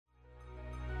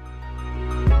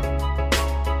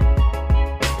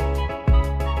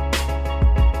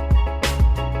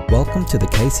Welcome to the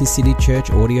Casey City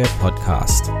Church audio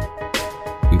podcast.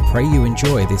 We pray you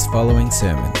enjoy this following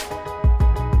sermon.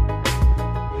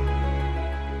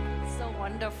 So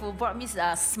wonderful. Brought me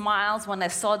smiles when I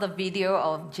saw the video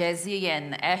of Jesse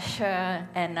and Asher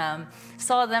and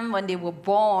saw them when they were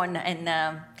born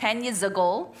and 10 years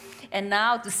ago. And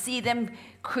now to see them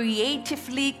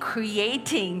creatively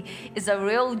creating is a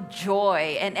real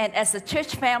joy. And as a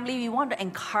church family, we want to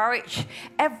encourage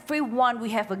everyone.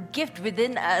 We have a gift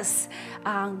within us.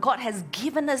 God has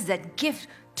given us that gift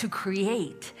to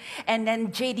create. And then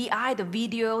JDI, the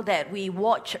video that we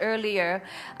watched earlier,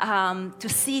 to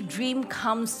see dream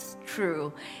comes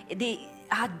true.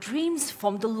 Our dreams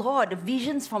from the Lord, the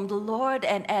visions from the Lord,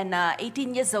 and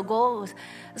 18 years ago,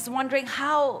 I was wondering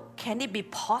how can it be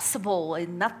possible?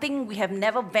 And nothing, we have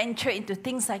never ventured into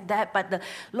things like that, but the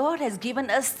Lord has given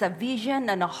us the vision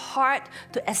and a heart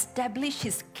to establish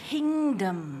His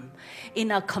kingdom in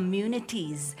our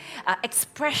communities,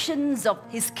 expressions of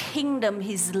His kingdom,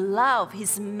 His love,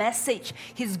 His message,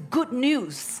 His good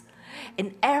news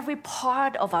in every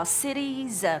part of our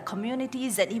cities,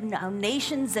 communities, and even our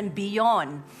nations and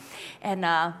beyond. And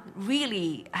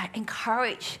really, I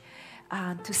encourage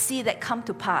to see that come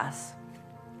to pass.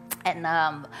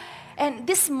 And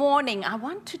this morning, I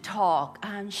want to talk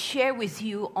and share with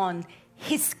you on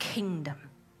His kingdom,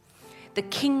 the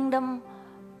kingdom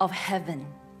of heaven.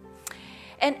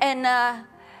 And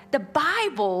the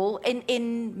Bible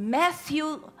in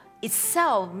Matthew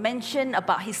itself mentioned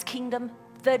about His kingdom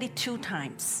 32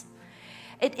 times.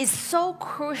 It is so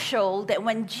crucial that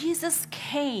when Jesus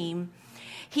came,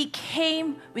 He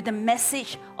came with the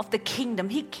message of the kingdom.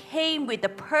 He came with the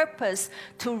purpose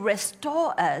to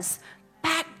restore us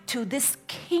back to this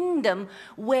kingdom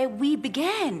where we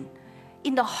began.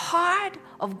 In the heart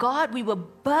of God, we were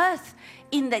birthed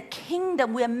in that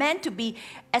kingdom. We are meant to be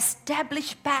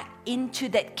established back into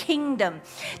that kingdom.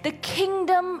 The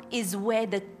kingdom is where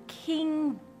the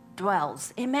king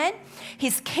dwells. Amen.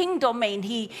 His king domain,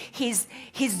 his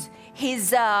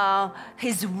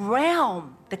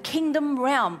realm, the kingdom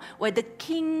realm, where the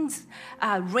kings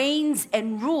reigns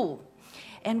and rule.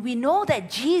 And we know that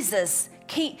Jesus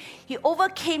came, He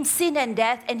overcame sin and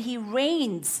death, and He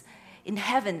reigns in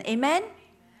heaven. Amen.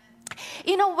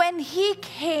 You know, when He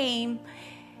came,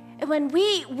 when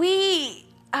we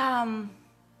come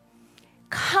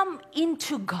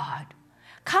into God,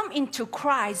 come into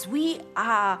Christ, we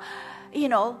are,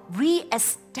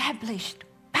 re-established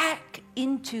back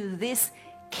into this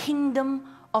kingdom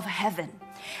of heaven.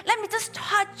 Let me just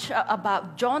touch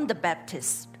about John the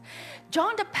Baptist.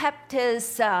 John the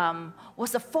Baptist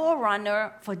was a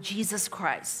forerunner for Jesus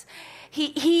Christ.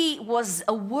 He was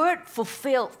a word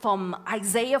fulfilled from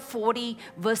Isaiah 40,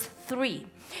 verse 3.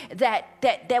 That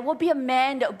there will be a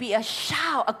man, there will be a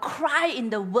shout, a cry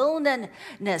in the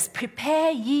wilderness,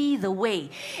 prepare ye the way.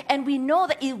 And we know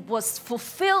that it was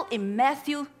fulfilled in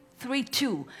Matthew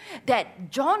 3:2,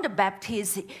 that John the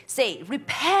Baptist said,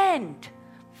 repent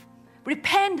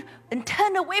and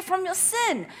turn away from your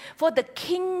sin, for the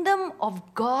kingdom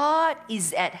of God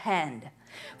is at hand.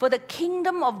 For the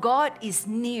kingdom of God is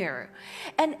near.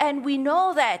 And we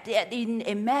know that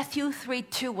in Matthew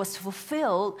 3:2 was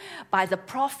fulfilled by the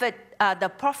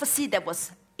prophecy that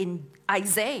was in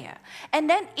Isaiah. And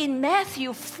then in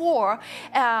Matthew 4,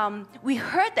 we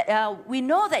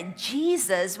know that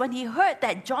Jesus, when He heard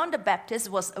that John the Baptist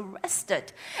was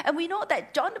arrested, and we know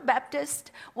that John the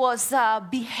Baptist was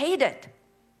beheaded.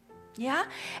 Yeah?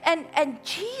 And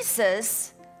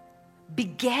Jesus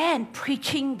began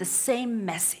preaching the same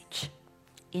message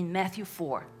in Matthew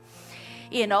 4.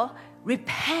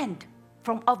 Repent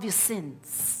from of your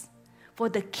sins, for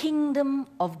the kingdom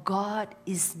of God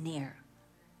is near.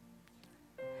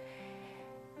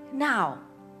 Now,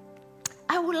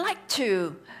 I would like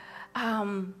to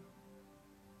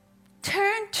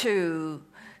turn to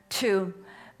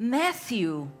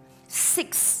Matthew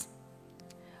 6.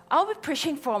 I'll be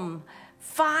preaching from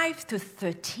 5 to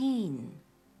 13.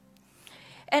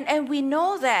 And we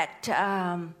know that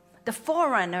the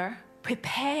forerunner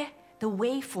prepared the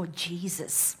way for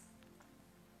Jesus.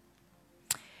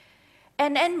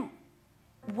 And then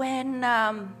when,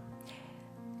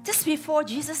 just before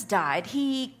Jesus died,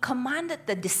 He commanded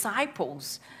the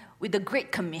disciples with the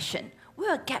Great Commission.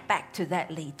 We'll get back to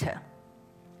that later.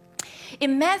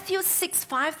 In Matthew 6,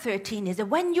 5, 13, it says,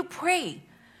 when you pray,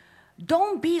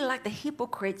 don't be like the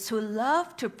hypocrites who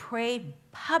love to pray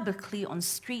publicly on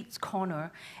streets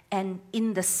corner and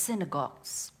in the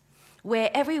synagogues, where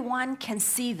everyone can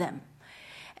see them.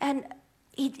 And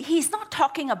he's not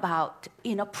talking about,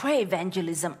 prayer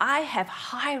evangelism. I have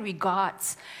high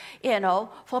regards,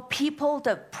 for people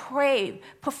that pray,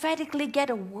 prophetically get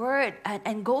a word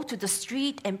and go to the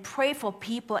street and pray for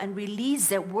people and release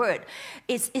their word.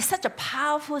 It's such a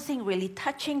powerful thing, really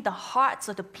touching the hearts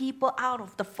of the people out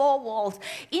of the four walls.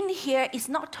 In here, he's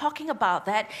not talking about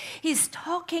that. He's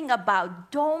talking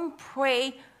about don't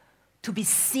pray to be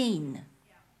seen.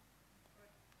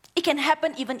 It can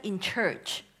happen even in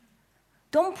church.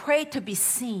 Don't pray to be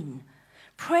seen.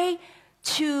 Pray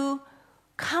to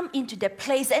come into that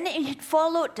place. And it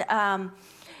followed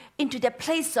into the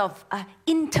place of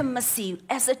intimacy.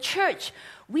 As a church,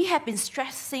 we have been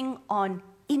stressing on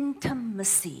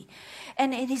intimacy.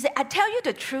 And he said, I tell you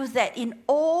the truth that in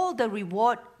all the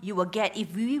reward you will get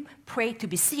if you pray to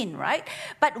be seen, right?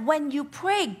 But when you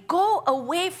pray, go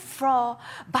away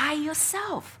by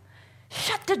yourself.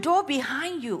 Shut the door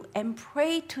behind you and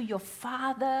pray to your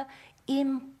Father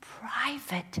in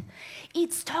private.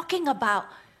 It's talking about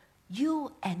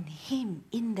you and Him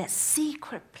in that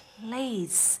secret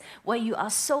place where you are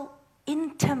so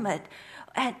intimate,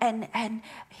 and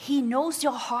He knows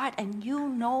your heart and you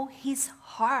know His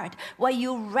heart, where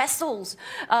you wrestle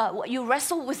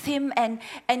with Him, and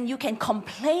you can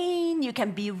complain, you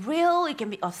can be real, you can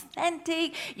be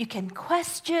authentic, you can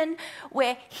question,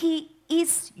 where He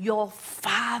is your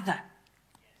Father.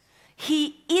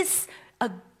 He is a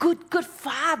good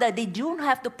Father. They don't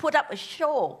have to put up a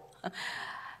show.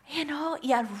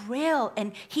 You're real,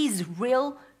 and He's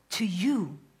real to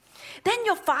you. Then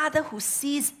your Father who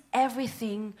sees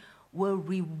everything will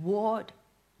reward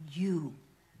you.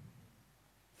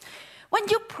 When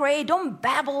you pray, don't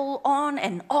babble on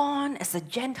and on as the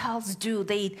Gentiles do.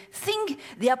 They think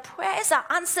their prayers are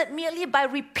answered merely by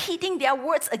repeating their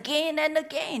words again and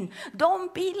again.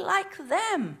 Don't be like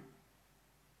them.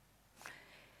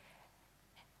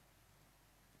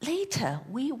 Later,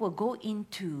 we will go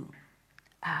into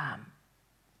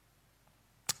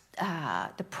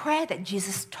the prayer that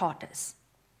Jesus taught us.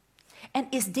 And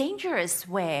it's dangerous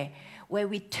where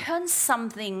we turn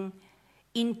something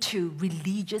into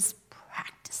religious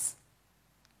practice.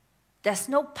 There's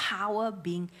no power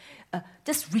being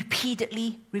just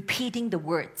repeatedly repeating the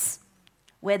words,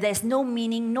 where there's no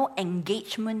meaning, no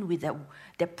engagement with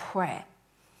the prayer.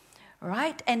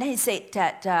 Right? And then he said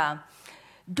that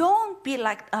don't be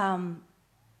like,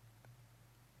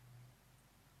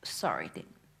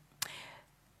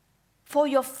 for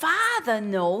your Father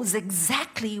knows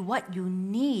exactly what you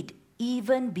need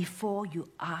even before you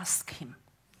ask Him.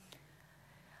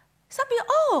 Some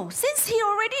people, since He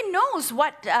already knows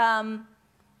what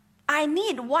I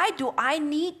need, why do I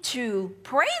need to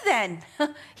pray then?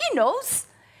 He knows.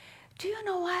 Do you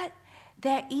know what?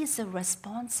 There is a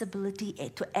responsibility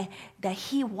that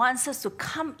He wants us to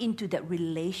come into that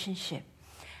relationship,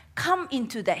 come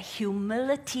into that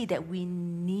humility that we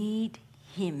need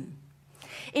Him.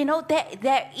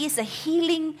 There is a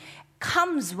healing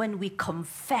comes when we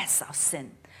confess our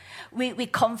sin. We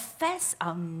confess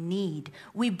our need.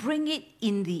 We bring it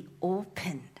in the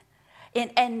open.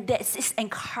 And there's this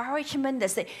encouragement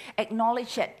that says,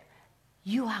 acknowledge that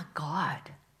you are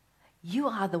God. You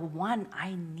are the one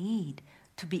I need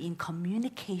to be in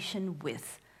communication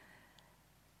with.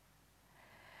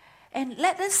 And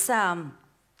let us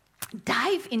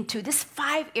dive into these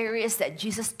 5 areas that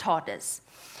Jesus taught us.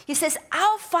 He says,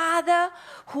 our Father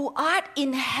who art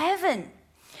in heaven.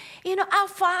 Our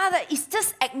Father is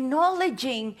just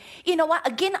acknowledging,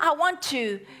 again, I want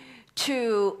to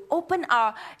open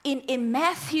in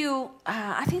Matthew,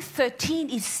 I think 13,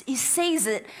 it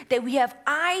says that we have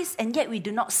eyes and yet we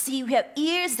do not see. We have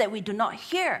ears that we do not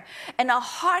hear. And our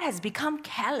heart has become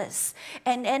callous.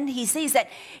 And he says that,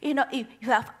 if you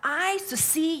have eyes to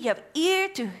see, you have ear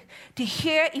to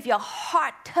hear, if your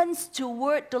heart turns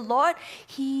toward the Lord,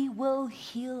 He will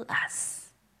heal us.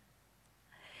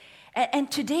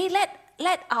 And today,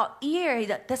 let our ear,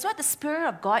 that's what the Spirit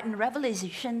of God in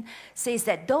Revelation says,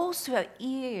 that those who have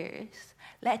ears,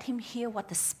 let him hear what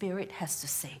the Spirit has to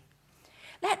say.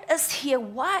 Let us hear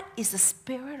what is the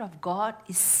Spirit of God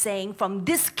is saying from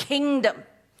this kingdom.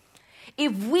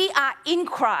 If we are in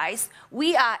Christ,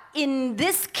 we are in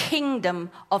this kingdom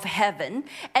of heaven,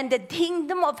 and the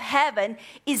kingdom of heaven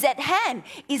is at hand,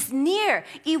 is near.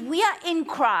 If we are in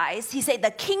Christ, he said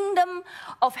the kingdom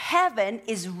of heaven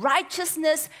is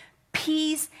righteousness,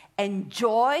 peace, and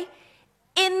joy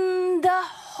in the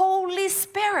Holy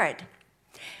Spirit.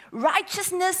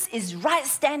 Righteousness is right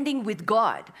standing with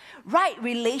God, right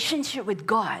relationship with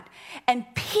God. And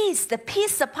peace, the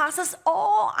peace surpasses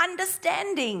all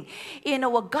understanding,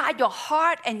 will guide your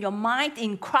heart and your mind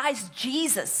in Christ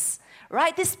Jesus,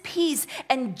 right? This peace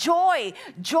and joy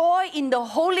in the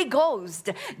Holy Ghost.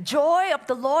 Joy of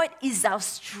the Lord is our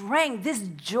strength. This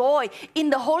joy in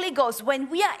the Holy Ghost. When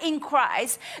we are in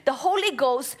Christ, the Holy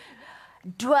Ghost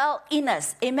dwells in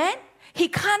us. Amen? He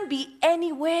can't be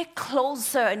anywhere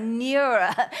closer,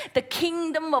 nearer. The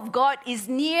kingdom of God is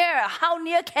near. How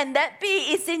near can that be?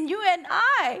 It's in you and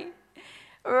I,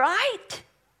 right?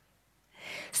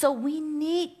 So we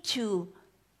need to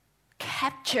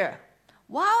capture,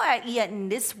 while we are in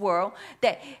this world,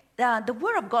 that the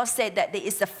Word of God said that there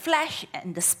is the flesh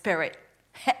and the spirit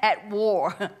at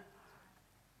war.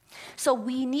 So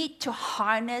we need to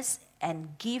harness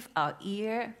and give our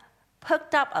ear,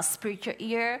 perk up our spiritual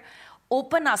ear,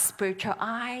 open our spiritual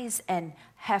eyes, and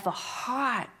have a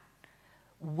heart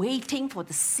waiting for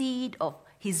the seed of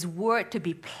His Word to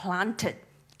be planted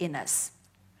in us.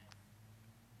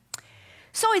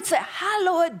 So it's a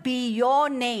hallowed be your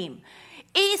name.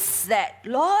 It's that,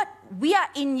 Lord, we are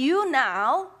in you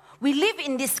now. We live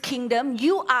in this kingdom.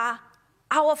 You are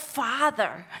our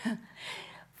Father.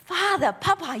 Father,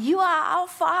 Papa, you are our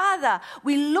Father.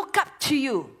 We look up to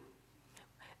you.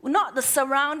 Not the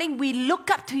surrounding. We look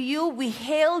up to you. We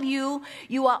hail you.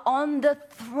 You are on the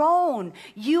throne.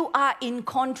 You are in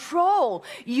control.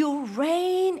 You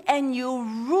reign and you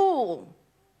rule.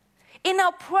 In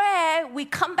our prayer, we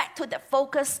come back to that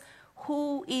focus.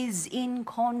 Who is in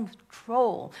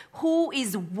control? Who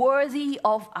is worthy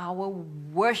of our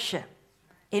worship?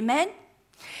 Amen?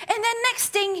 And then next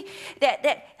thing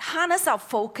that harness our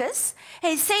focus,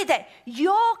 and say that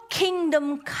your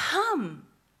kingdom come.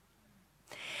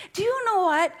 Do you know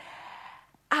what?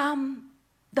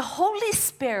 The Holy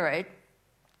Spirit,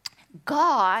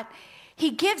 God,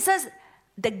 He gives us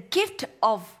the gift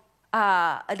of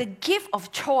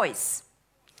choice.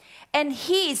 And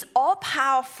He is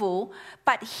all-powerful,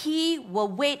 but He will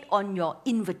wait on your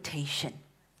invitation.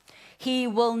 He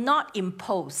will not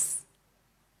impose.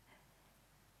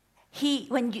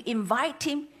 When you invite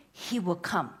Him, He will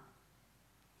come.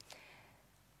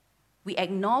 We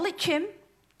acknowledge Him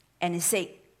and He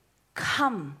say,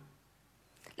 come.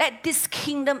 Let this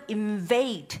kingdom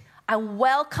invade. I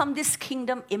welcome this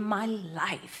kingdom in my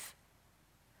life.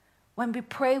 When we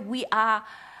pray, we are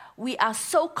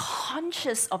so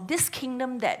conscious of this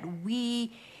kingdom that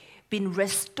we've been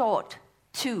restored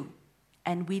to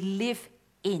and we live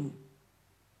in.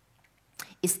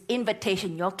 It's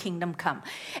invitation, your kingdom come.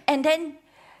 And then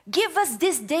give us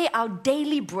this day our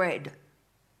daily bread.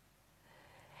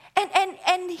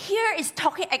 And here is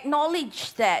talking,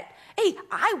 acknowledge that, hey,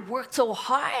 I worked so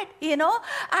hard,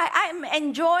 I'm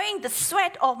enjoying the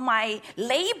sweat of my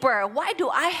labor. Why do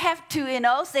I have to,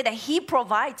 say that He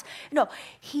provides? No,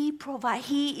 He provides.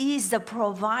 He is the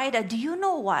provider. Do you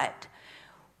know what?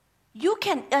 You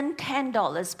can earn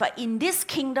 $10, but in this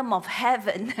kingdom of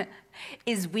heaven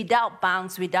is without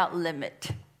bounds, without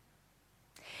limit.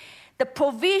 The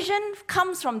provision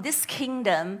comes from this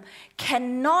kingdom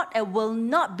cannot and will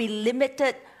not be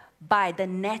limited by the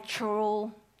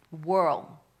natural world,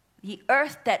 the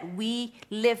earth that we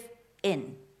live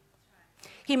in.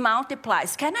 He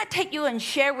multiplies. Can I take you and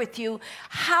share with you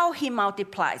how He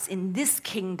multiplies in this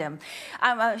kingdom?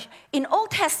 In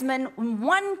Old Testament,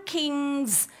 1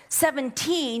 Kings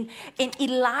 17, in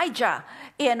Elijah,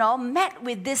 met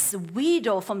with this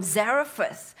widow from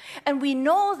Zarephath. And we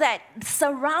know that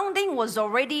surrounding was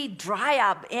already dry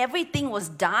up. Everything was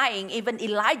dying. Even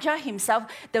Elijah himself,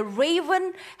 the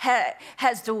raven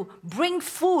has to bring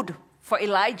food for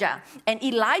Elijah. And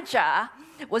Elijah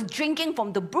was drinking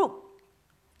from the brook.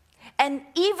 And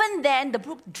even then, the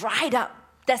brook dried up.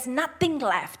 There's nothing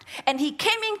left. And he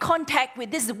came in contact with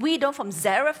this widow from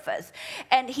Zarephath.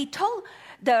 And he told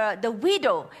the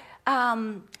widow,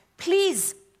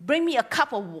 please bring me a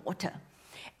cup of water.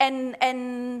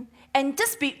 And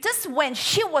just when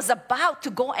she was about to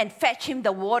go and fetch him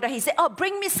the water, he said,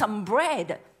 bring me some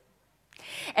bread.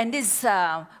 And this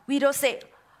widow said,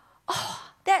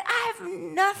 that I have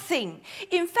nothing.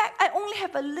 In fact, I only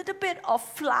have a little bit of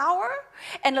flour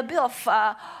and a bit of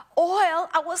oil.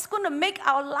 I was going to make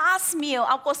our last meal.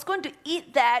 I was going to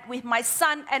eat that with my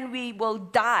son and we will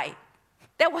die.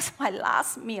 That was my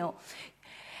last meal.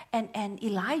 And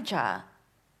Elijah,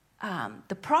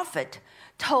 the prophet,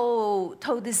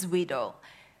 told this widow,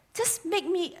 just make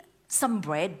me some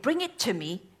bread, bring it to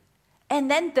me, and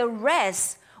then the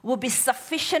rest will be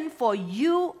sufficient for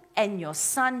you and your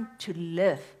son to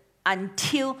live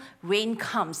until rain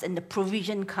comes and the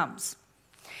provision comes.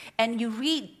 And you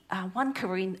read 1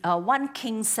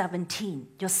 Kings 17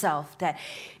 yourself, that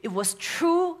it was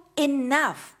true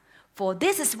enough. For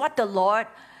this is what the Lord,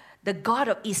 the God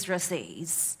of Israel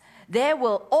says, There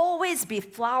will always be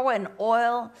flour and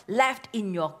oil left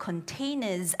in your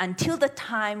containers until the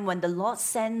time when the Lord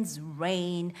sends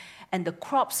rain and the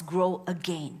crops grow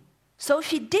again. So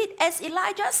she did as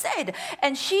Elijah said,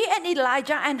 and she and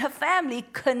Elijah and her family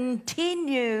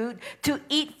continued to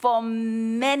eat for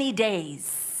many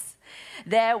days.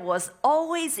 There was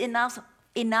always enough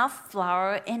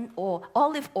flour and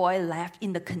olive oil left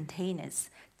in the containers,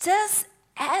 just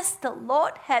as the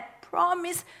Lord had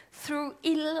promised through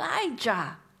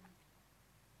Elijah.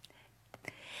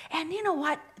 And you know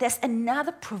what? There's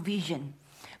another provision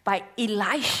by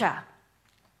Elisha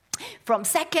from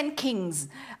 2 Kings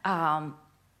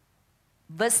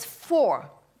verse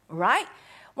 4, right?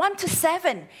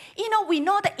 1-7. You know, we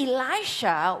know that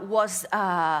Elisha was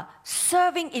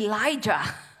serving Elijah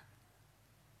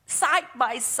side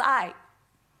by side.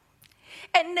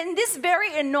 And then this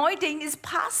very anointing is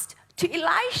passed to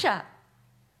Elisha.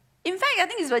 In fact, I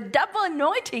think it's a double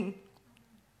anointing.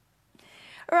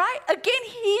 Right? Again,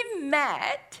 he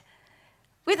met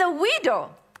with a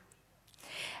widow.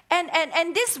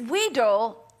 And this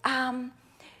widow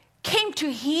came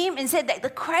to him and said that the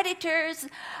creditor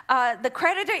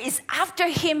is after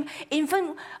him,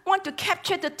 even want to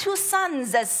capture the 2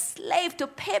 sons as slaves to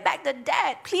pay back the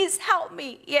debt. Please help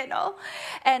me, you know.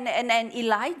 And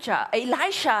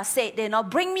Elisha said, you know,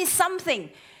 bring me something.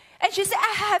 And she said,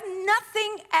 I have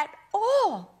nothing at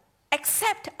all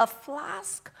except a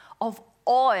flask of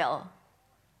oil.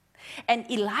 And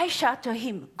Elisha told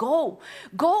him, go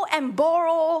and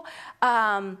borrow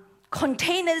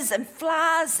containers and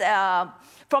flasks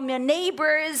from your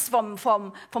neighbors,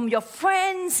 from your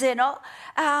friends, you know,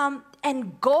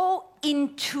 and go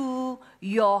into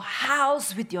your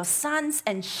house with your sons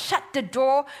and shut the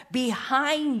door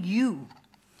behind you.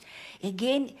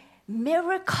 Again,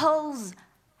 miracles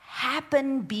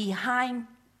happen behind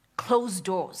closed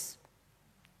doors.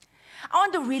 I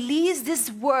want to release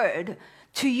this word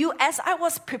to you as I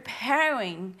was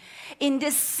preparing in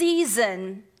this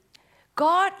season.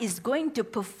 God is going to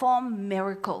perform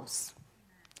miracles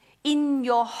in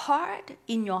your heart,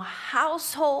 in your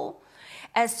household,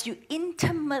 as you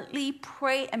intimately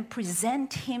pray and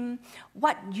present Him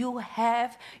what you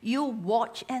have. You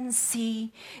watch and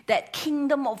see that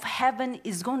kingdom of heaven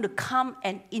is going to come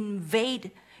and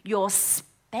invade your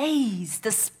space,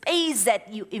 the space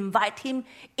that you invite Him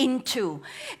into,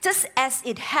 just as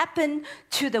it happened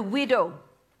to the widow.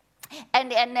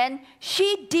 And then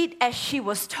she did as she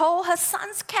was told. Her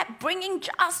sons kept bringing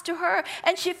jars to her,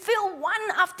 and she filled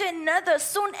one after another.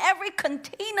 Soon every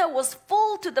container was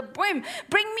full to the brim.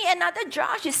 Bring me another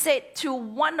jar, she said to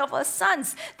one of her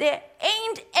sons. There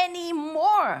ain't any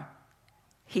more,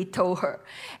 he told her.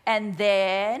 And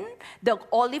then the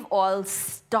olive oil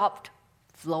stopped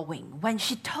flowing. When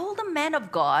she told the man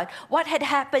of God what had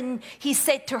happened, he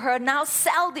said to her, now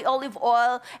sell the olive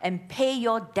oil and pay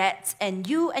your debts, and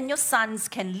you and your sons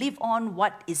can live on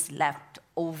what is left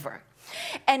over.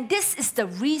 And this is the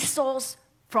resource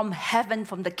from heaven,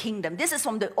 from the kingdom. This is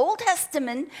from the Old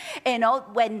Testament, you know,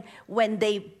 when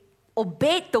they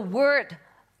obeyed the word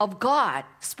of God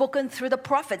spoken through the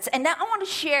prophets. And now I want to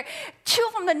share 2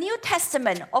 from the New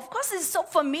Testament. Of course, it's so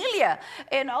familiar,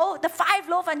 you know, the 5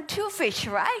 loaves and 2 fish,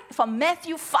 right? From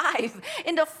Matthew 5.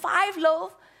 In the 5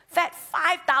 loaves, fed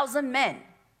 5,000 men,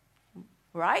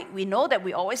 right? We know that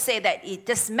we always say that it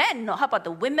just men. How about the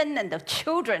women and the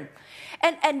children?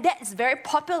 And that is very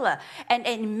popular. And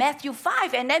in Matthew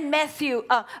 5, and then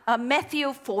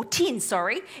Matthew 14,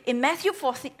 sorry. In Matthew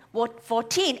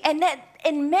 14, and then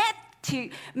in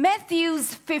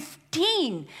Matthew's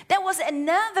 15, there was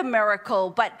another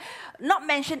miracle, but not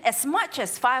mentioned as much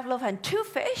as 5 loaves and 2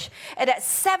 fish. And at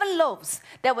 7 loaves,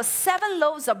 there were 7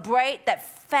 loaves of bread that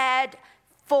fed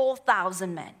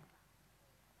 4,000 men.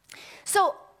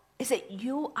 So he said,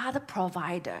 you are the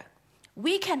provider.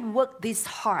 We can work this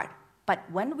hard, but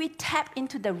when we tap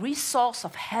into the resource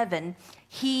of heaven,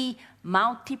 He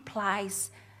multiplies.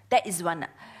 That is one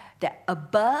that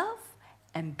above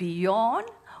and beyond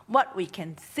what we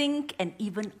can think and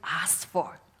even ask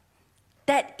for.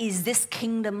 That is this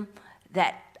kingdom,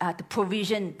 that the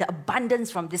provision, the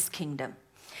abundance from this kingdom.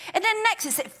 And then next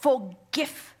he said,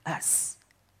 forgive us.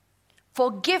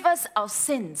 Forgive us our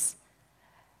sins.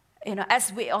 You know,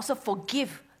 as we also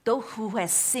forgive those who have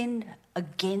sinned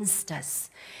against us.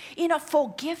 You know,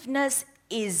 forgiveness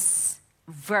is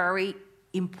very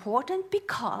important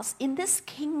because in this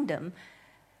kingdom,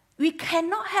 we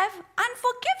cannot have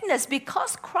unforgiveness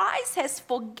because Christ has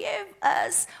forgiven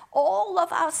us all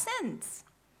of our sins,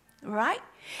 right?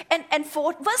 And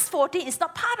for verse 14 is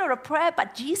not part of the prayer,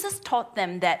 but Jesus taught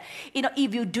them that, you know,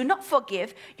 if you do not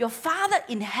forgive, your Father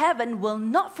in heaven will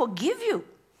not forgive you.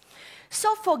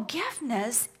 So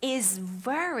forgiveness is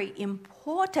very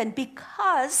important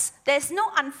because there's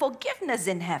no unforgiveness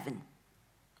in heaven.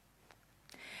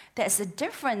 There's a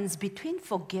difference between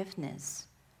forgiveness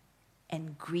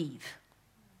and grief.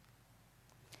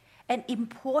 And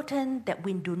important that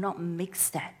we do not mix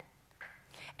that.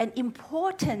 And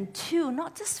important too,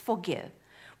 not just forgive.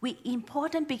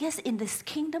 Important because in this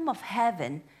kingdom of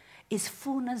heaven is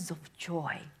fullness of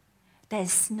joy.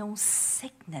 There's no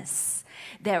sickness.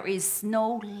 There is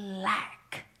no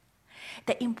lack.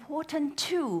 The important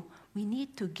too, we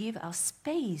need to give our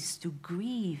space to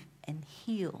grieve and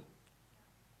heal.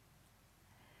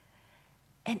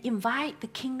 And invite the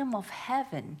kingdom of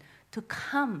heaven to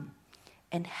come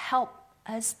and help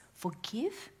us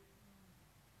forgive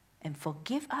and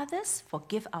forgive others,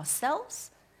 forgive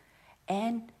ourselves,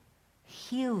 and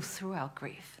heal through our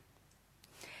grief.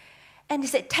 And he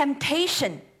said,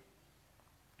 temptation.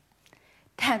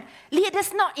 Lead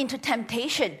us not into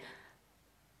temptation,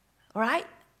 right?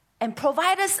 And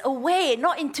provide us a way,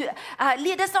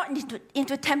 lead us not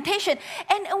into temptation.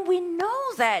 And we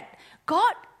know that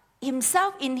God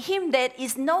himself, in him there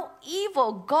is no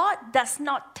evil. God does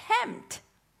not tempt.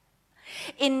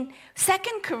 In 2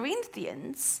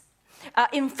 Corinthians,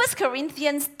 in 1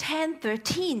 Corinthians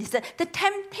 10:13, the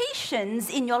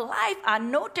temptations in your life are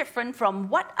no different from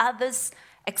what others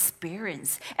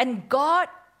experience. And God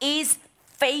is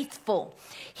faithful.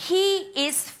 He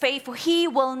is faithful. He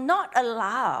will not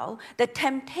allow the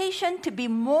temptation to be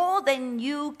more than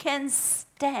you can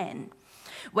stand.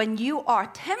 When you are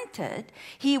tempted,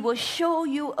 he will show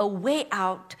you a way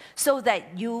out so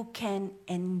that you can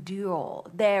endure.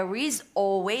 There is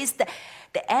always the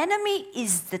enemy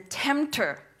is the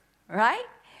tempter, right?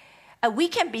 We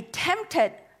can be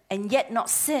tempted and yet not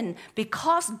sin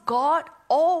because God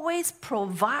always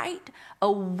provide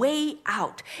a way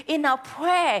out. In our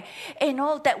prayer,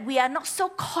 that we are not so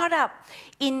caught up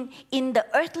in the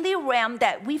earthly realm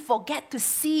that we forget to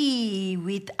see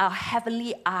with our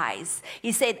heavenly eyes.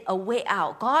 He said, a way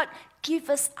out. God, give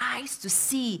us eyes to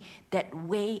see that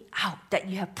way out that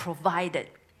you have provided.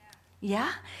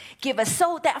 Yeah? Give us.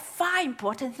 So there are 5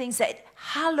 important things that,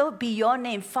 hallowed be your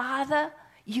name. Father,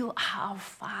 you are our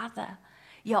Father.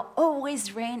 You're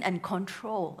always reign and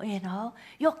control,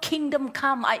 Your kingdom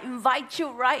come. I invite you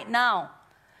right now.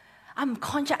 I'm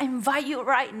conscious. I invite you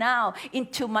right now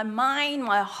into my mind,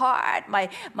 my heart, my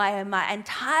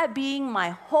entire being, my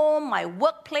home, my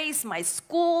workplace, my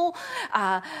school,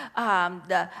 my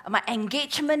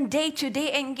engagement,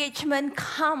 day-to-day engagement.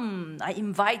 Come, I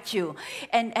invite you.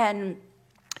 And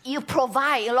you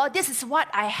provide, Lord, this is what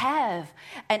I have.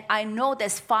 And I know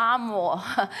there's far more.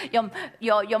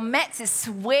 Your maths is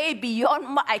way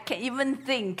beyond what I can even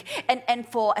think. And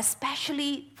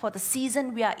especially for the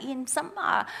season we are in, some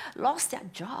lost their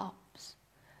jobs.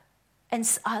 And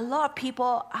a lot of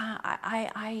people,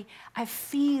 I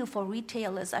feel for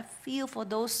retailers. I feel for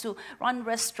those who run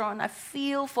restaurants. I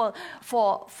feel for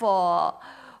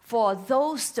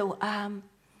those who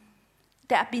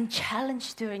that have been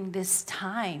challenged during this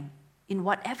time in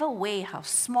whatever way, how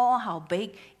small, how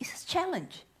big, it's a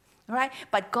challenge, right?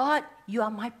 But God, you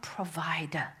are my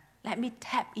provider. Let me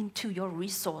tap into your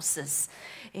resources,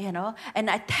 and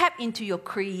I tap into your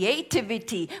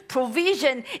creativity.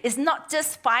 Provision is not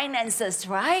just finances,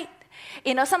 right?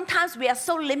 Sometimes we are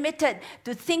so limited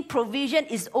to think provision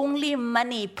is only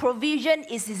money. Provision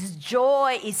is his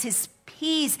joy, is his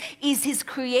peace, is his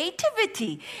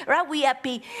creativity, right? We are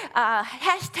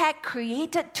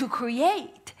 #created to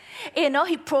create.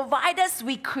 He provides us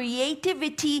with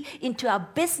creativity into our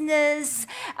business,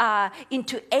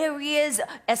 into areas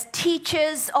as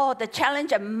teachers, or the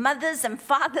challenge of mothers and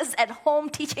fathers at home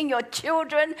teaching your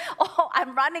children. Oh,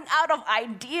 I'm running out of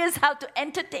ideas how to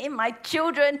entertain my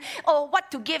children, or what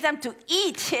to give them to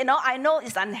eat. I know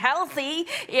it's unhealthy,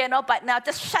 but now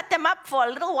just shut them up for a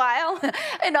little while,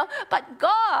 But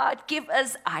God gives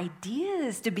us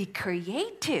ideas to be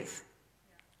creative,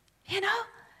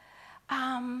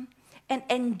 and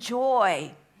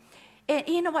enjoy. And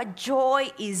you know what?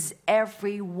 Joy is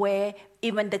everywhere.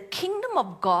 Even the kingdom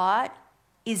of God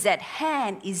is at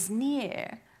hand, is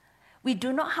near. We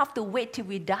do not have to wait till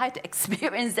we die to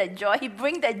experience that joy. He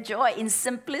brings that joy in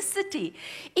simplicity.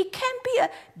 It can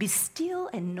be still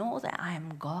and know that I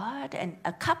am God, and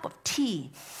a cup of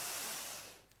tea.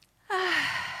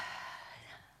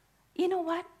 You know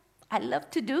what I love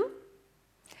to do?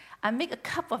 I make a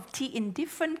cup of tea in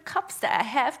different cups that I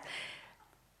have.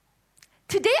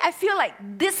 Today I feel like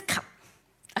this cup,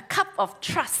 a cup of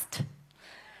trust.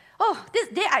 Oh, this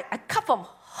day a cup of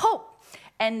hope.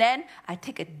 And then I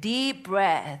take a deep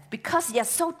breath because you're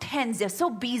so tense, you're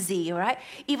so busy, right?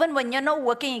 Even when you're not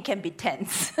working, you can be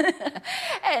tense.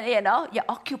 And you're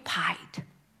occupied.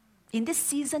 In this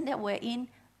season that we're in,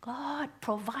 God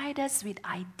provide us with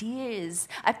ideas.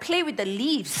 I play with the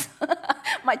leaves.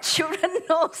 My children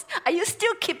knows, are you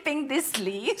still keeping these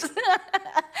leaves?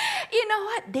 You know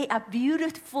what? They are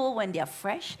beautiful when they are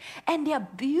fresh, and they are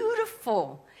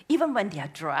beautiful even when they are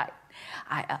dry.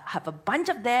 I have a bunch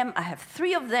of them. I have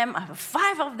 3 of them. I have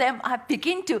 5 of them. I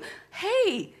begin to,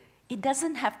 hey, it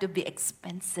doesn't have to be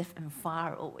expensive and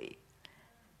far away.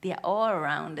 They are all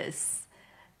around us.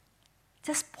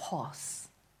 Just pause.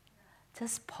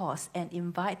 Just pause and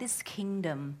invite this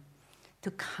kingdom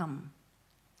to come.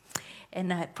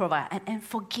 And I provide, and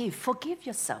forgive. Forgive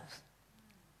yourself.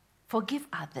 Forgive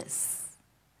others.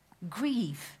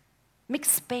 Grieve. Make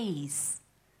space.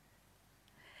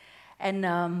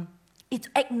 And it's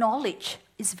acknowledge.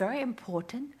 It's very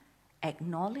important.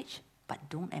 Acknowledge, but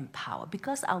don't empower.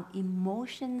 Because our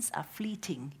emotions are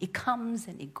fleeting. It comes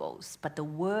and it goes. But the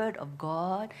word of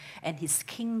God and His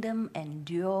kingdom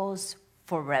endures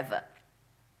forever.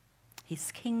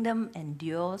 His kingdom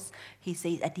endures. He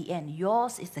says at the end,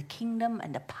 yours is the kingdom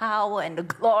and the power and the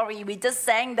glory. We just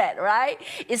sang that, right?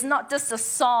 It's not just a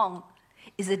song.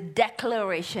 It's a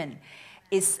declaration.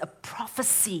 It's a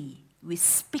prophecy. We're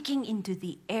speaking into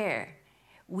the air.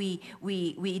 We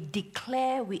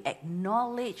declare, we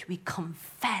acknowledge, we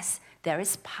confess. There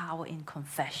is power in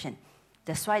confession.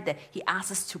 That's why He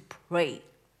asks us to pray.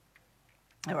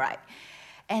 All right.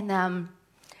 And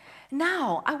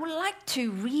now, I would like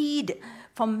to read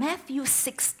from Matthew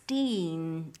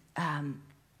 16.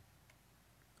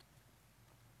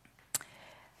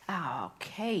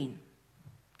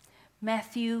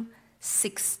 Matthew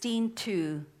 16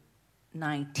 to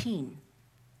 19.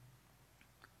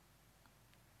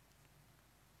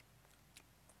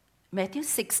 Matthew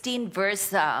 16,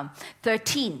 verse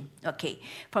 13. Okay,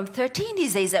 from 13 he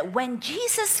says that when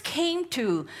Jesus came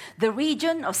to the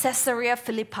region of Caesarea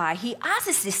Philippi, he asked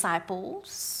his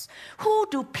disciples, "Who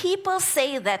do people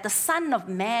say that the Son of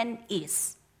Man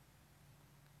is?"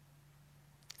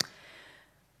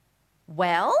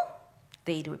 "Well,"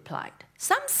 they replied,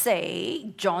 "some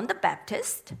say John the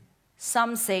Baptist,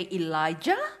 some say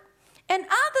Elijah, and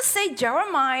others say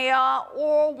Jeremiah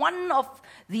or one of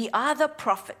the other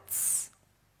prophets."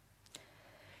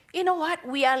 You know what?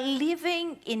 We are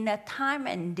living in a time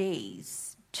and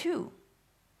days too.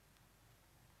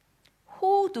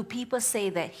 Who do people say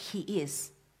that He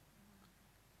is?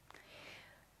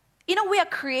 You know, we are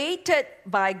created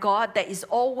by God. There is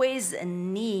always a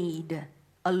need,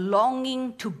 a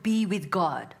longing to be with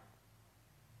God,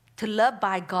 to love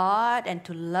by God and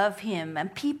to love Him.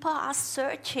 And people are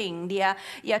searching. They are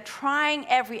trying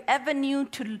every avenue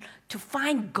to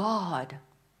find God.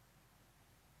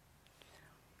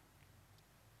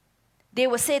 They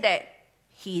will say that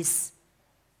He's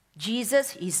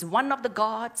Jesus, He's one of the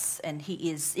gods, and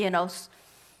He is,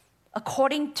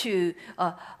 according to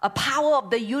a power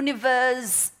of the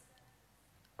universe,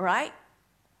 right?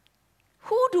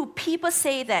 Who do people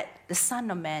say that the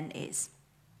Son of Man is?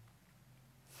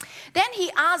 Then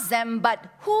He asked them, "But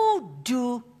who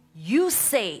do you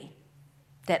say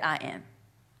that I am?"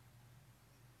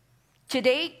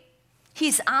 Today,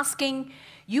 He's asking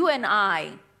you and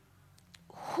I,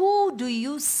 who do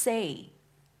you say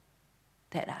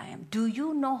that I am? Do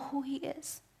you know who He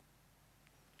is?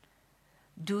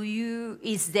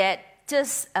 Is that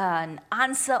just an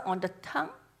answer on the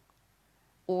tongue,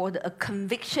 or a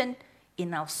conviction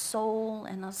in our soul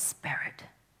and our spirit?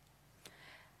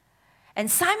 And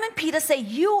Simon Peter said,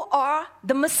 "You are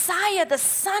the Messiah, the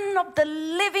Son of the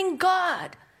living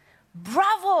God."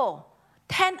 Bravo!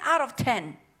 10 out of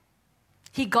 10.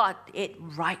 He got it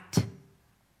right.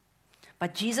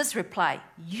 But Jesus replied,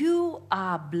 "You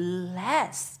are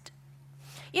blessed."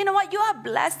 You know what? You are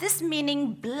blessed. This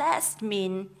meaning, blessed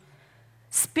means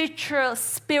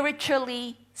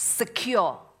spiritually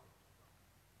secure.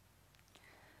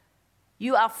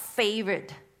 You are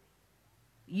favored.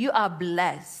 You are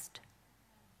blessed.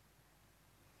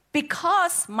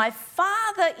 Because my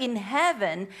Father in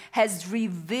heaven has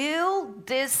revealed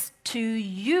this to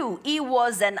you. It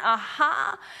was an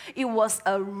aha. It was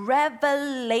a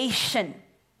revelation.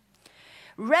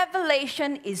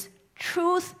 Revelation is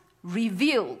truth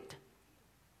revealed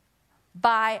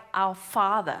by our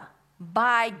Father,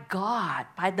 by God,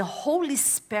 by the Holy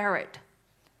Spirit.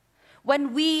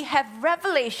 When we have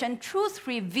revelation, truth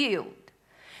revealed,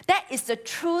 that is the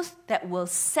truth that will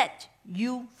set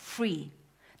you free.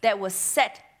 That will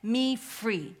set me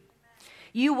free.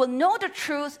 You will know the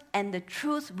truth, and the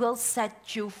truth will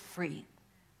set you free.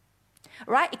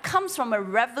 Right? It comes from a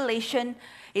revelation.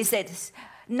 It says,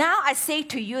 now I say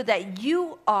to you that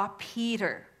you are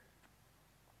Peter.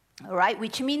 All right?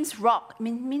 Which means rock,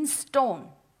 means stone.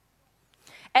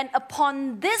 And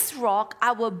upon this rock,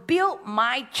 I will build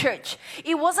my church.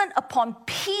 It wasn't upon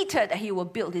Peter that he will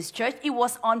build his church. It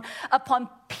was upon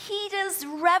Peter's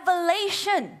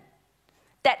revelation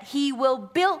that he will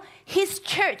build his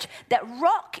church. That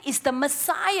rock is the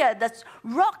Messiah. That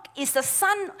rock is the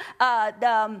Son,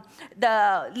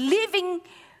 the living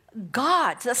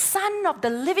God, the Son of the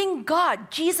living God,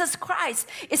 Jesus Christ,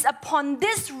 is upon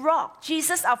this rock,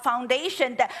 Jesus, our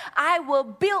foundation, that I will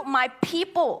build my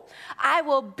people. I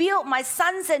will build my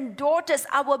sons and daughters.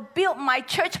 I will build my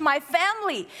church. My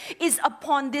family is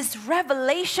upon this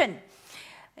revelation,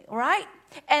 right?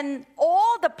 And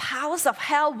all the powers of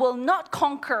hell will not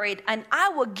conquer it, and I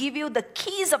will give you the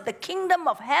keys of the kingdom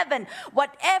of heaven.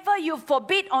 Whatever you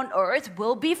forbid on earth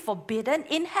will be forbidden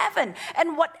in heaven,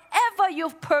 and whatever you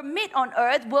permit on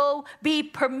earth will be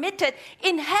permitted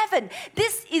in heaven.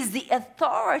 This is the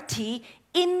authority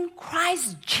in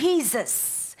Christ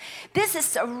Jesus. This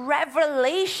is a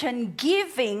revelation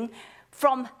giving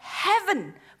from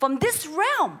heaven, from this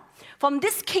realm, from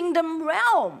this kingdom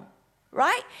realm.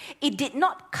 Right? It did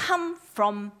not come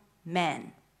from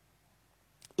man.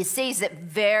 It says it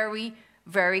very,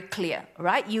 very clear,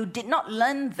 right? You did not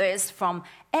learn this from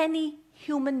any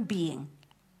human being,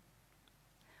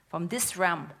 from this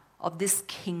realm of this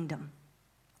kingdom.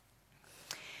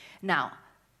 Now,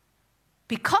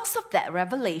 because of that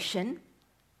revelation,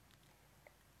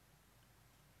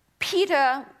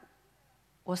 Peter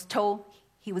was told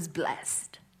he was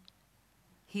blessed.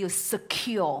 He was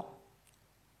secure.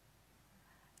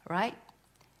 Right?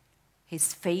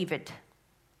 His favorite.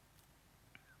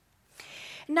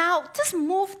 Now, just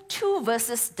move 2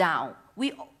 verses down.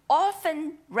 We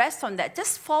often rest on that.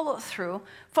 Just follow through.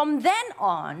 From then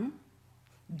on,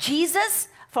 Jesus,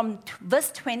 from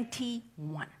verse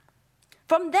 21.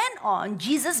 From then on,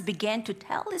 Jesus began to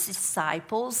tell his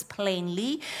disciples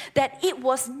plainly that it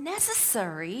was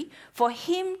necessary for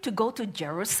him to go to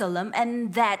Jerusalem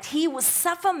and that he would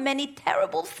suffer many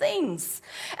terrible things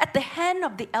at the hand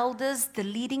of the elders, the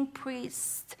leading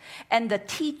priests, and the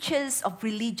teachers of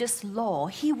religious law.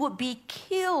 He would be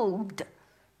killed.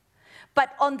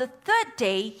 But on the 3rd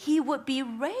day, he would be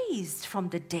raised from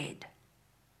the dead.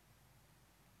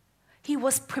 He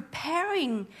was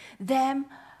preparing them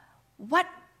what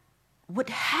would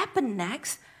happen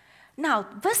next. Now,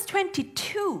 verse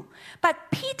 22, but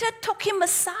Peter took him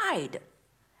aside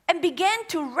and began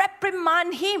to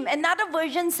reprimand him. Another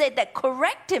version said that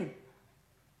correct him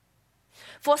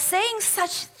for saying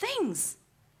such things.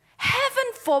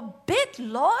 Heaven forbid,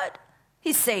 Lord,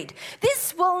 he said,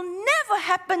 this will never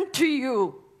happen to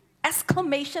you!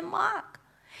 Exclamation mark.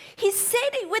 He said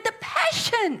it with a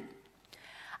passion.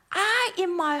 I,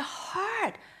 in my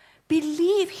heart,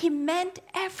 believe he meant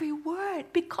every word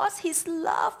because his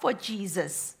love for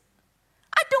Jesus.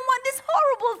 I don't want these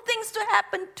horrible things to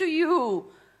happen to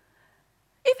you.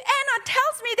 If Anna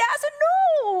tells me that, I say,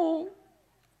 no.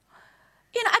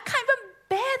 I can't even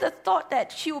bear the thought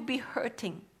that she will be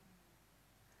hurting.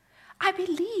 I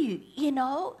believe,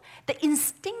 that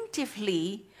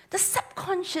instinctively, the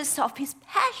subconscious of his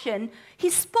passion, he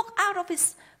spoke out of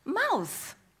his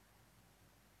mouth.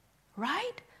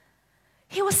 Right?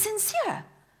 He was sincere.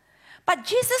 But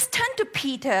Jesus turned to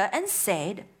Peter and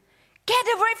said, get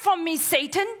away from me,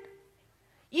 Satan.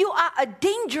 You are a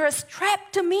dangerous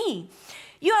trap to me.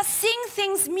 You are seeing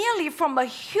things merely from a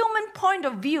human point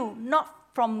of view, not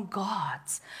from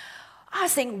God's. I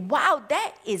was saying, wow,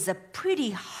 that is a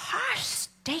pretty harsh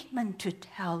statement to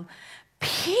tell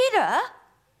Peter.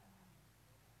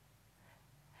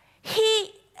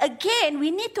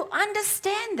 We need to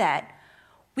understand that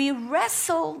we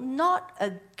wrestle not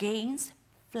against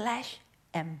flesh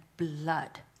and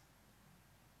blood,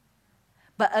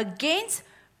 but against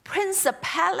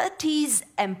principalities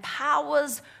and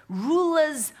powers,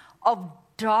 rulers of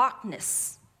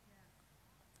darkness.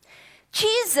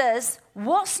 Jesus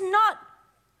was not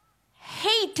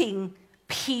hating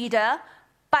Peter,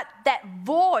 but that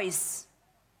voice.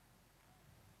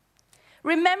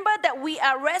 Remember that we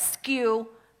are rescued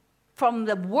from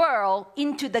the world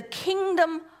into the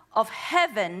kingdom of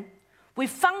heaven. We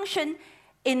function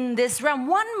in this realm.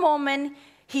 One moment,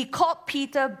 he called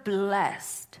Peter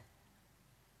blessed.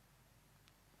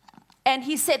 And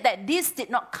he said that this did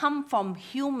not come from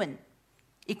human.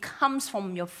 It comes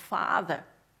from your Father.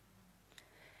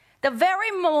 The very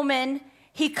moment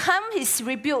he comes, he's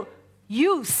rebuked,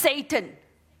 you, Satan.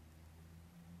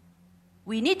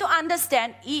 We need to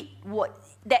understand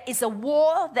there is a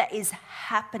war that is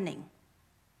happening.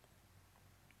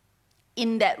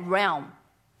 in that realm.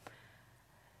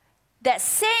 That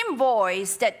same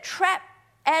voice that trapped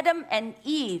Adam and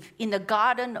Eve in the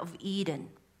Garden of Eden.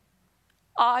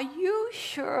 Are you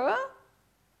sure?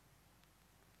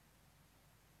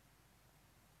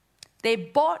 They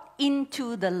bought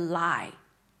into the lie.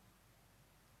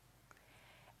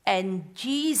 And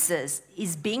Jesus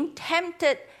is being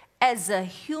tempted as a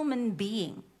human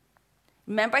being.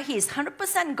 Remember, he is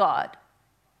 100% God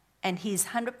and he is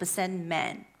 100%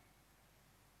 man.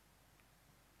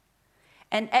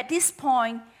 And at this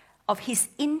point of his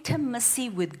intimacy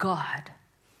with God,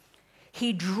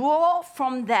 he drew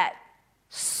from that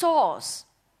source.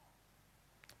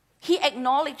 He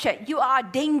acknowledged that you are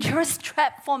a dangerous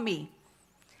trap for me.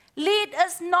 Lead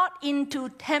us not into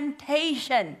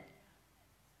temptation.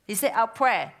 He said our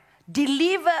prayer,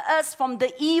 deliver us from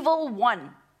the evil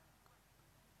one.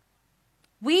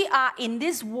 We are in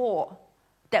this war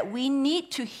that we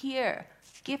need to hear.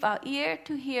 Give our ear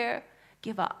to hear,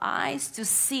 give our eyes to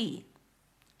see.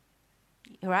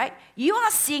 Right? You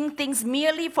are seeing things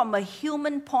merely from a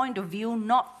human point of view,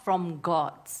 not from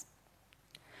God's.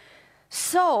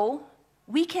 So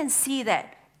we can see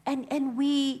that, and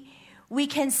we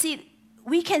can see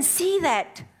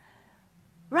that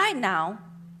right now.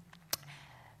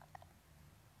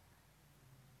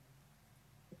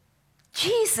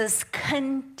 Jesus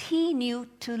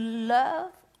continued to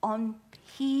love on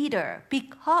Peter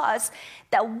because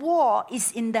the war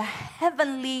is in the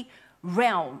heavenly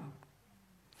realm.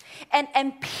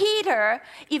 And Peter,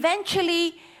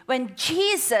 eventually, when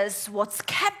Jesus was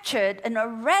captured and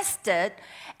arrested,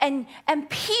 and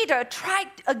Peter tried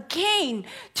again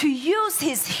to use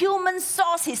his human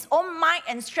source, his own might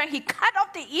and strength. He cut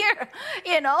off the ear,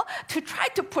 to try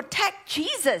to protect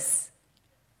Jesus.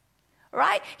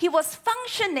 Right? He was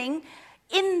functioning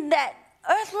in that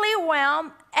earthly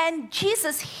realm, and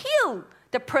Jesus healed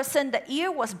the person the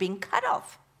ear was being cut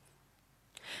off.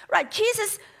 Right?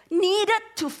 Jesus needed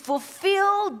to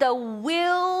fulfill the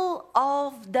will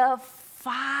of the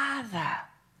Father.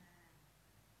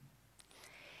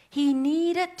 He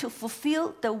needed to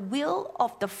fulfill the will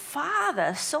of the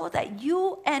Father so that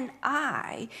you and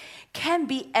I can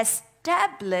be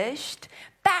established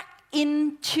back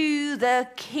into the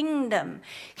kingdom.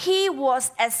 He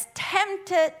was as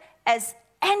tempted as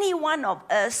any one of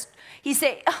us. He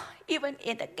said, even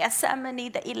in the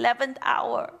Gethsemane, the 11th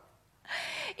hour,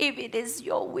 if it is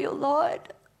your will,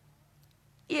 Lord,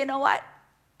 you know what?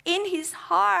 In his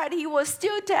heart, he was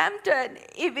still tempted.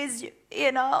 If it's,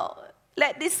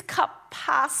 let this cup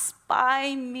pass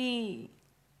by me.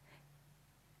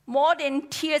 More than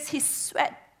tears, he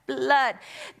sweat blood.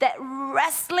 That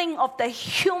wrestling of the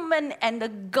human and the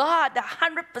God, the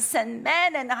 100%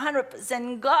 man and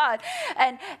 100% God,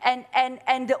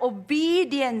 and the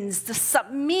obedience to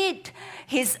submit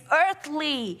his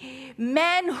earthly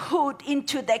manhood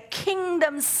into the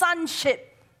kingdom sonship.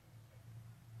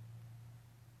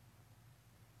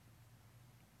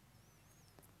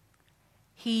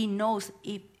 He knows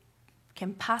it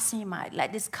can pass me by,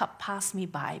 let this cup pass me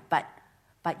by, but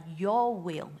your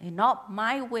will, not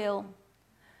my will,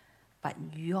 but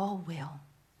your will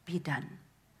be done.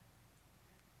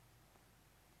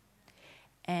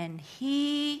 And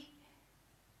he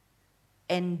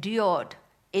endured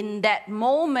in that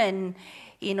moment,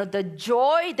 the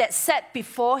joy that sat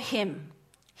before him.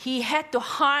 He had to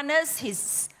harness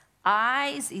his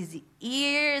eyes, his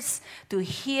ears to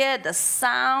hear the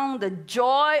sound, the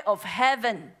joy of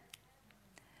heaven.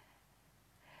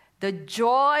 The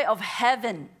joy of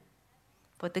heaven.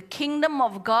 For the kingdom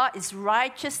of God is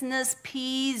righteousness,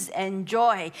 peace, and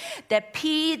joy. That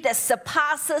peace that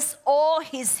surpasses all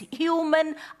his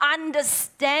human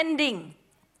understanding.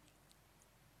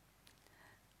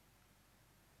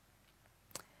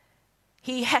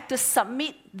 He had to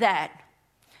submit that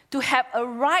to have a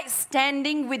right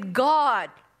standing with God.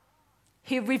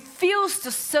 He refused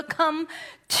to succumb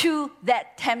to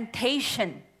that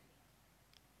temptation.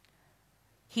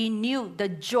 He knew the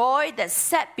joy that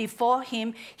sat before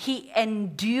him, he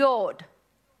endured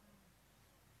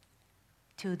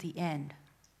to the end.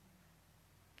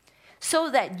 So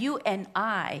that you and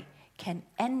I can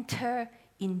enter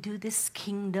into this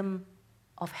kingdom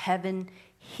of heaven,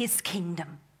 his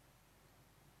kingdom.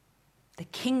 The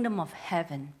kingdom of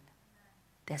heaven.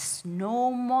 There's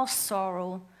no more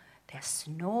sorrow. There's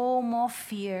no more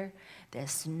fear.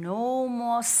 There's no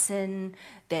more sin.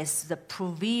 There's the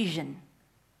provision.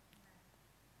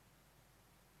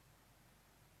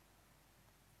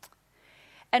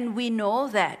 And we know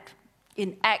that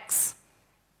in Acts,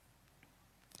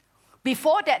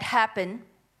 before that happened,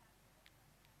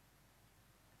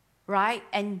 right?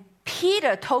 And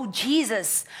Peter told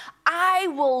Jesus, I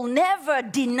will never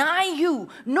deny you.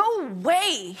 No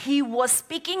way. He was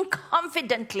speaking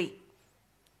confidently.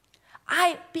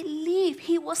 I believe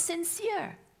he was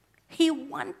sincere. He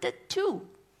wanted to.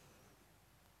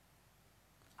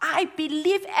 I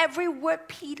believe every word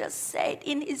Peter said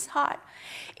in his heart.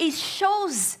 It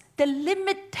shows the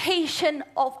limitation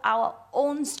of our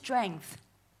own strength,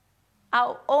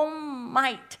 our own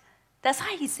might. That's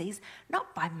why he says,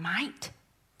 not by might,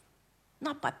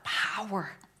 not by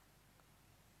power.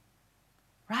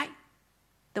 Right?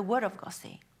 The Word of God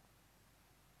says.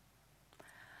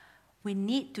 We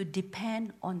need to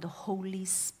depend on the Holy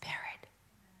Spirit.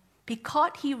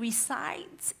 Because He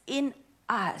resides in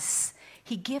us,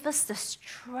 He gives us the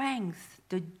strength.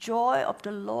 The joy of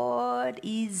the Lord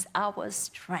is our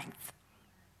strength.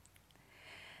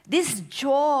 This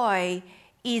joy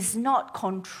is not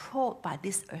controlled by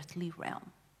this earthly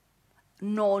realm,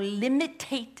 nor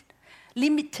limited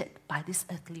by this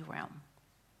earthly realm.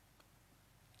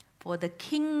 For the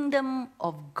kingdom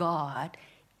of God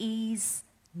is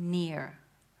near,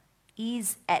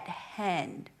 is at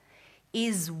hand,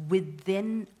 is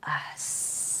within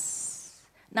us.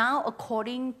 Now,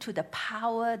 according to the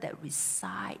power that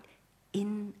resides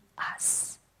in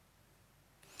us.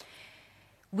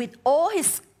 With all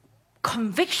his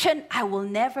conviction,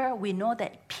 we know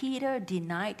that Peter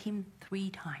denied him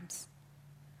 3 times.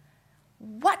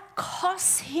 What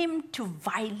caused him to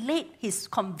violate his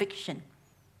conviction?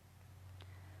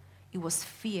 It was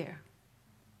fear.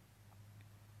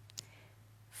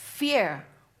 Fear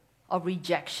of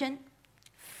rejection,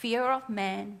 fear of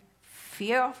man,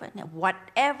 fear of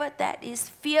whatever that is.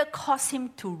 Fear caused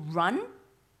him to run.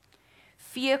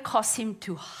 Fear caused him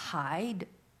to hide.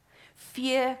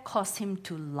 Fear caused him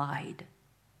to lie.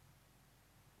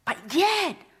 But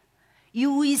yet,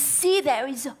 you will see there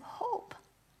is hope.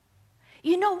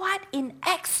 You know what? In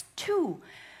Acts 2,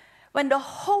 when the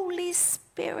Holy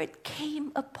Spirit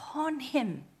came upon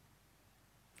him,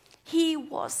 he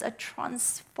was a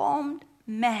transformed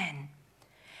man.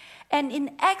 And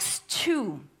in Acts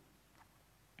 2,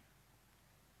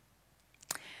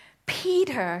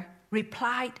 Peter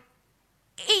replied,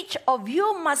 each of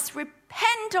you must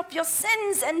repent of your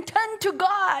sins and turn to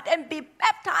God and be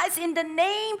baptized in the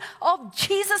name of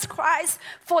Jesus Christ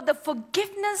for the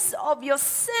forgiveness of your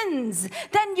sins.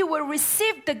 Then you will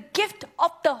receive the gift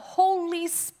of the Holy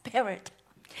Spirit.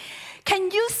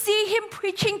 Can you see him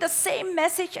preaching the same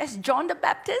message as John the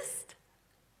Baptist?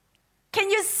 Can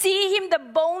you see him the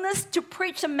boldness to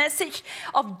preach the message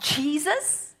of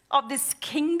Jesus, of this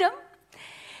kingdom?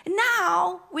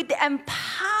 Now, with the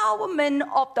empowerment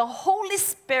of the Holy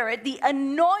Spirit, the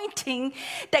anointing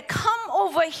that come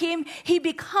over him, he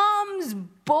becomes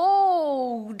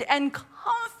bold and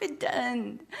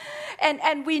confident.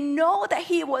 And we know that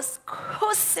he was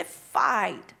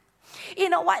crucified. You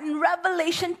know what? In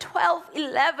Revelation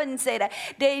 12:11 say that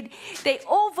they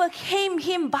overcame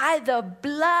him by the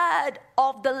blood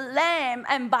of the Lamb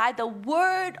and by the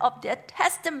word of their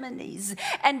testimonies,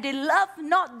 and they loved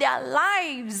not their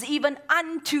lives even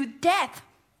unto death.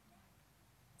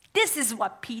 This is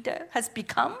what Peter has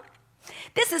become.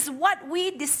 This is what we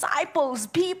disciples,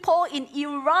 people in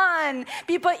Iran,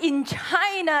 people in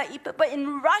China, people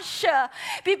in Russia,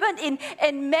 people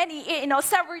in many,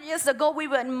 several years ago we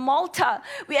were in Malta.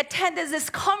 We attended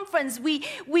this conference.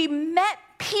 We met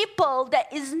people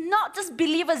that is not just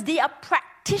believers, they are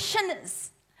practitioners.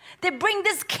 They bring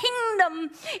this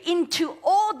kingdom into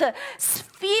all the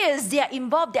spheres they are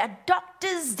involved. They are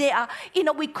doctors. They are,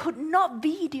 we could not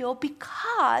video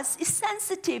because it's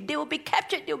sensitive. They will be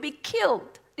captured. They will be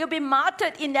killed. They will be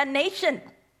martyred in their nation.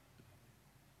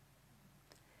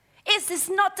 It's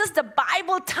not just the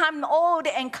Bible time,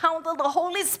 they encounter the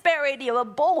Holy Spirit, they were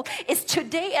bold. It's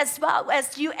today as well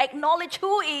as you acknowledge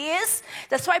who He is.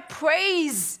 That's why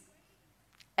praise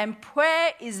and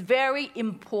prayer is very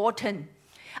important.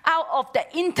 Out of the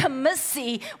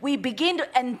intimacy, we begin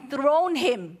to enthrone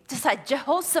him, just like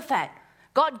Jehoshaphat.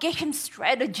 God gave him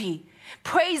strategy.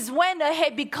 Praise went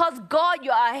ahead because God, you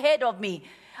are ahead of me.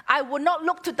 I will not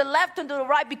look to the left and to the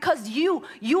right because you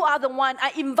are the one.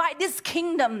 I invite this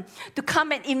kingdom to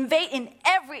come and invade in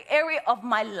every area of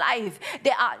my life.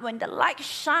 When the light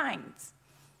shines,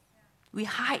 we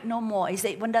hide no more. He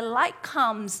said, when the light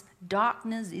comes,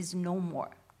 darkness is no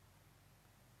more.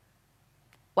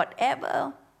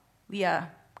 Whatever we are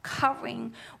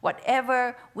covering,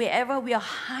 wherever we are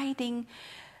hiding,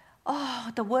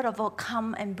 the word of God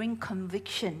come and bring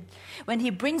conviction. When he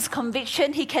brings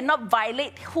conviction, he cannot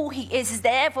violate who he is.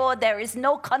 Therefore, there is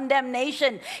no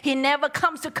condemnation. He never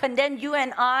comes to condemn you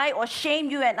and I or shame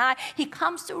you and I. He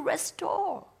comes to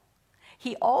restore.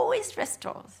 He always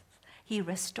restores. He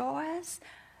restores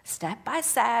step by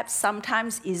step.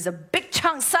 Sometimes it's a big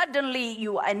chunk. Suddenly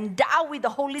you are endowed with the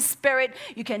Holy Spirit.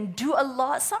 You can do a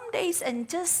lot. Some days and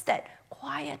just that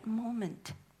quiet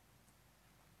moment.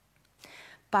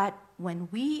 But when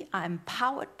we are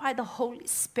empowered by the Holy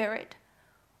Spirit,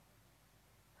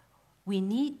 we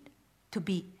need to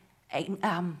be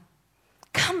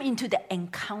come into the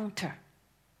encounter.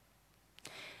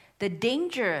 The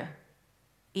danger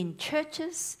in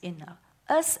churches, in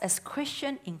us as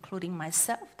Christians, including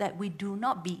myself, that we do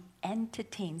not be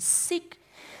entertained. Seek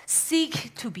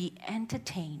to be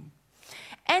entertained.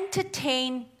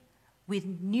 Entertained with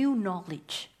new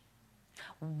knowledge.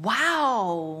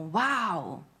 Wow.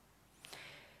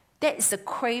 That is the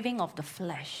craving of the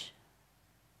flesh.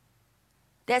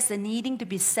 That's the needing to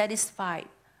be satisfied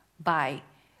by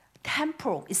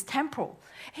temporal. It's temporal.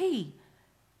 Hey,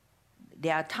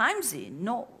 there are times,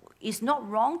 it's not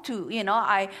wrong to,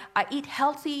 I eat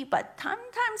healthy, but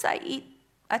sometimes I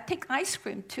take ice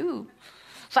cream too.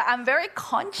 But I'm very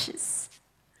conscious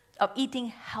of eating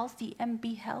healthy and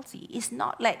be healthy. It's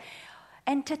not like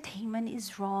entertainment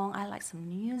is wrong. I like some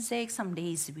music. Some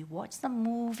days we watch some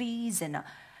movies.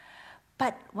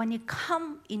 But when you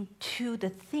come into the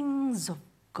things of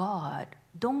God,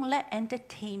 don't let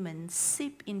entertainment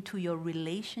seep into your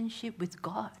relationship with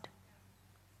God.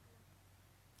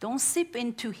 Don't seep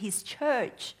into His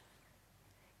church.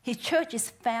 His church is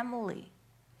family,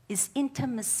 is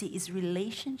intimacy, is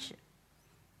relationship.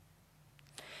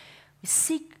 We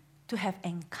seek to have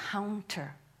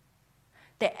encounter.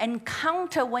 The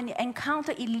encounter, when you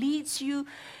encounter, it leads you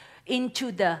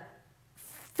into the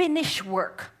finished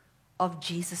work of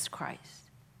Jesus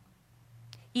Christ.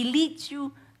 It leads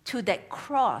you to that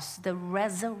cross, the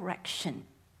resurrection,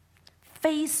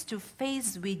 face to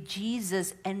face with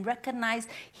Jesus and recognize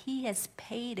He has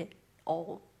paid it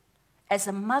all. As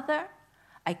a mother,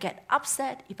 I get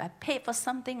upset if I pay for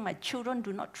something, my children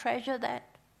do not treasure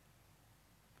that.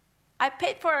 I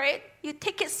paid for it, you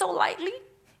take it so lightly.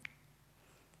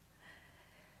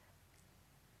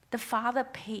 The Father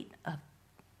paid a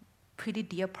pretty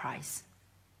dear price.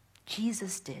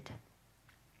 Jesus did.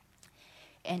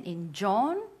 And in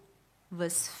John,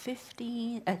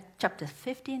 chapter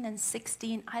 15 and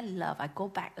 16, I go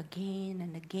back again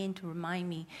and again to remind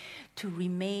me to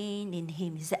remain in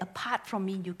Him. He said, apart from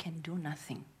me, you can do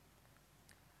nothing.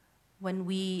 When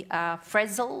we are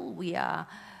frazzled, we are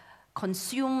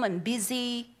consumed and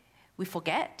busy, we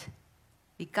forget.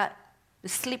 We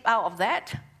slip out of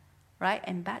that, right?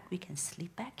 But we can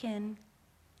slip back in.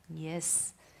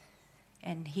 Yes.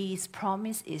 And His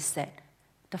promise is that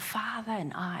the Father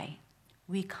and I,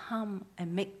 we come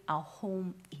and make our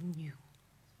home in you.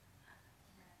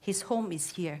 His home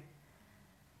is here,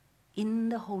 in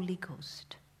the Holy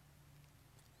Ghost.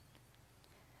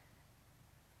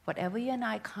 Whatever you and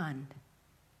I can't,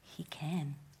 He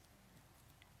can.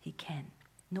 He can.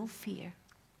 No fear.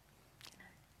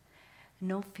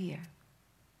 No fear.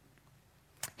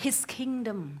 His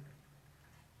kingdom.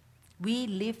 We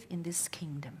live in this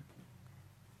kingdom.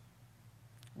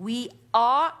 We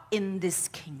are in this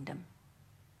kingdom.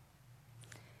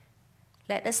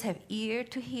 Let us have ear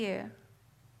to hear,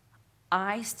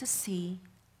 eyes to see,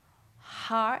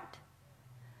 hearts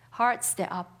that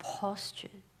are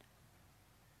postured,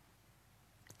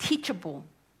 teachable,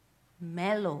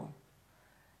 mellow,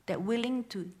 that willing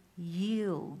to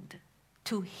yield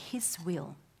to His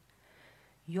will.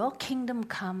 Your kingdom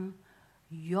come,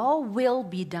 your will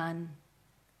be done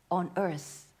on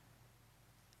earth,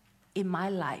 in my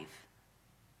life,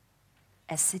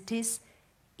 as it is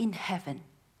in heaven.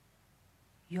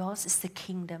 Yours is the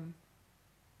kingdom,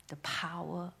 the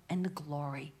power, and the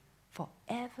glory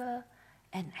forever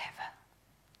and ever.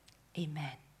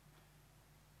 Amen.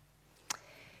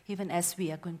 Even as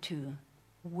we are going to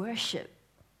worship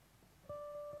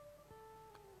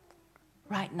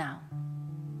right now,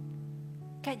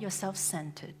 get yourself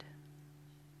centered.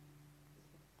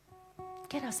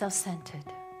 Get yourself centered.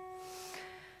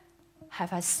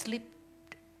 Have I slipped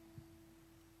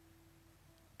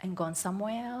and gone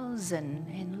somewhere else?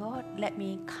 And Lord, let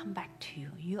me come back to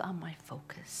you. You are my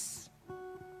focus.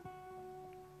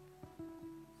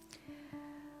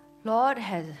 Lord,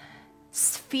 has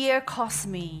fear caused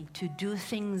me to do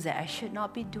things that I should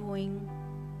not be doing?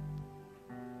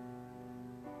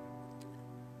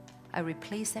 I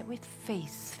replace that with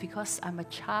faith because I'm a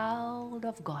child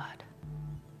of God.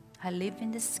 I live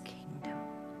in this kingdom.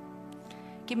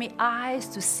 Give me eyes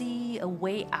to see a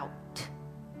way out.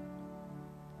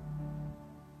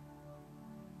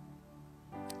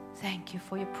 Thank you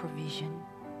for your provision.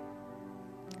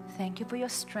 Thank you for your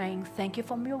strength. Thank you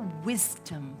for your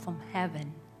wisdom from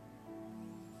heaven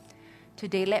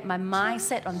Today, let my mind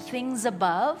set on things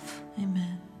above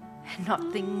Amen. and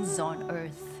not things on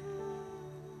earth.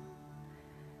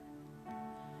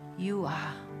 You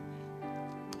are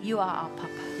our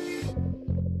Papa.